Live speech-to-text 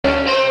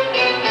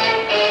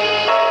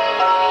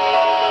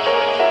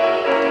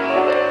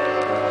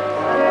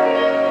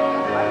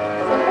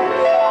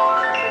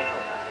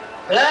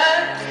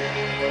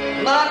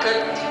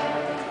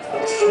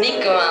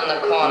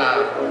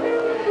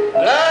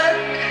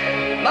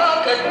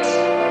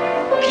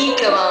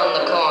Right around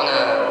the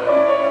corner.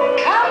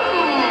 Come,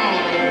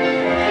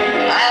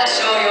 I'll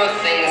show you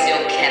things you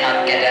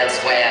cannot get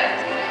elsewhere.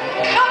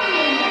 Come,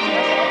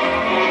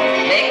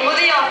 make for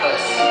the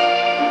office,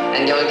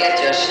 and you'll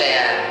get your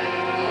share.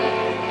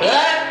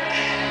 Black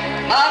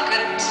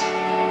market,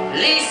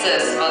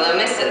 leases for the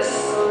missus,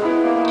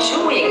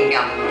 chewing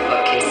gum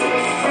for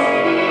kisses.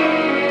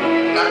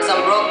 Got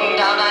some broken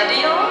down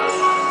ideals,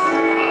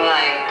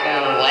 like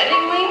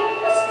wedding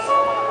rings?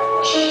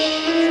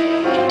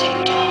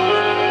 TikTok.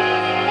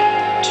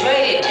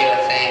 Trade your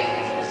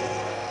things.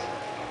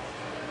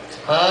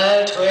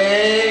 I'll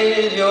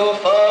trade you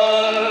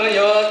for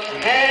your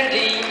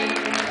candy.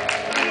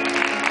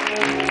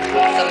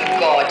 Some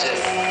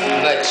gorgeous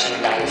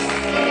merchandise.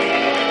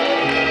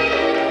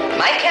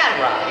 My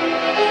camera.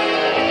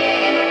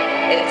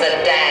 It's a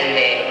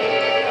dandy.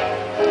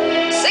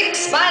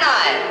 6 by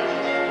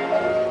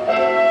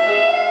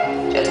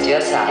 9. Just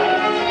your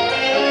size.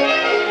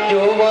 You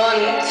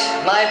want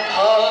my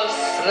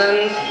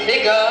porcelain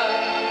figure?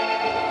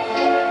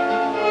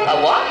 A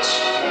watch?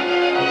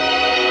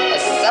 A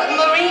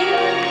submarine?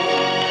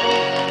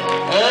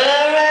 A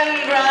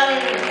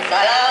Rembrandt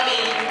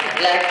salami,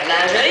 black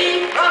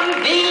lingerie from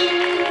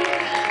Bean.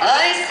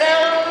 I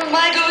sell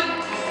my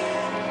goods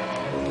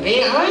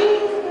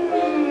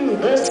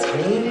behind the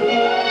screen.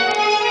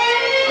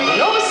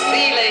 No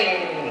ceiling,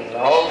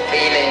 no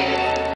feeling.